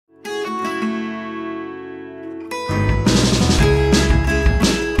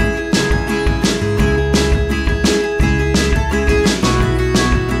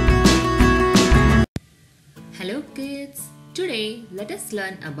let us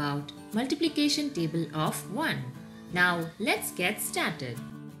learn about multiplication table of 1. Now let's get started.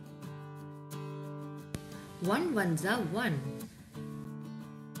 1 ones are 1.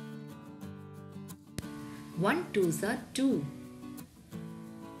 1 twos are 2.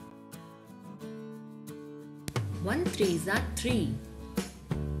 1 threes are 3.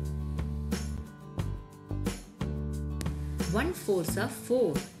 1 fours are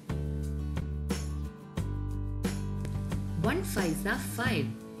 4. 1 fives are 5.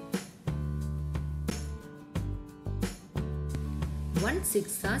 1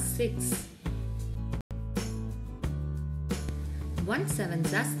 sixes are 6. 1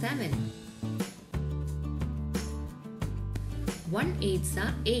 sevens are 7. 1 eights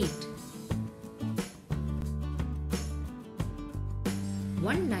are 8.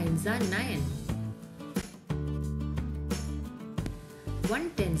 1 nines are 9.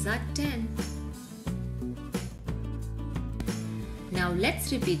 1 tens are 10. Now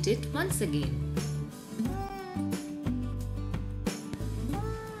let's repeat it once again.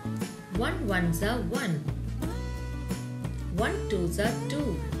 1 ones are 1. 1 twos are 2.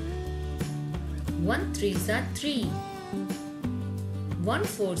 1 threes are 3. 1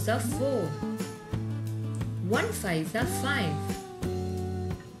 fours are 4. 1 fives are 5.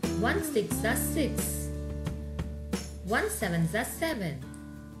 1 sixes are 6. 1 sevens are 7.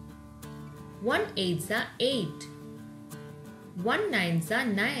 1 eights are 8. 1 nines are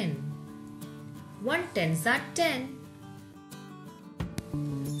 9. 1 tens are 10.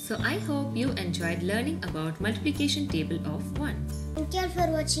 So I hope you enjoyed learning about multiplication table of 1. Thank you all for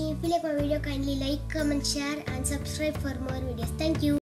watching. If you like my video, kindly like, comment, share and subscribe for more videos. Thank you.